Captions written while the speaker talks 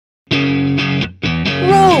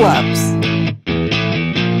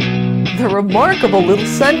remarkable little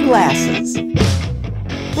sunglasses.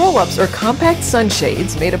 Roll-ups are compact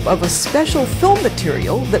sunshades made up of a special film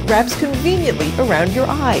material that wraps conveniently around your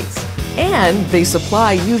eyes. And they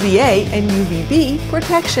supply UVA and UVB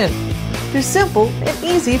protection. They're simple and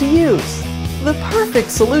easy to use. The perfect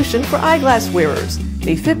solution for eyeglass wearers.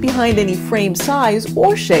 They fit behind any frame size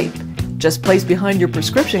or shape. Just place behind your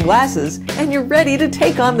prescription glasses and you're ready to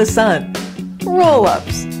take on the sun.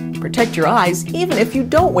 Roll-ups. Protect your eyes even if you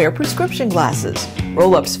don't wear prescription glasses.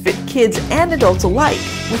 Roll-ups fit kids and adults alike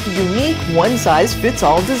with a unique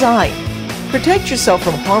one-size-fits-all design. Protect yourself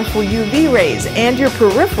from harmful UV rays, and your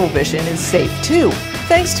peripheral vision is safe too,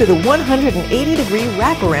 thanks to the 180-degree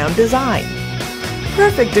wraparound design.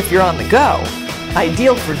 Perfect if you're on the go.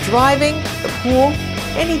 Ideal for driving, the pool,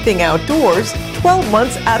 anything outdoors, 12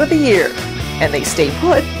 months out of the year. And they stay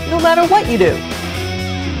put no matter what you do.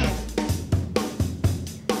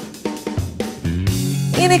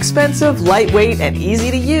 Inexpensive, lightweight, and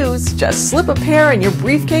easy to use. Just slip a pair in your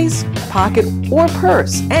briefcase, pocket, or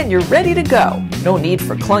purse, and you're ready to go. No need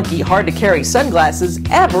for clunky, hard-to-carry sunglasses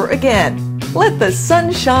ever again. Let the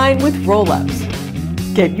sun shine with Roll-ups.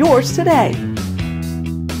 Get yours today.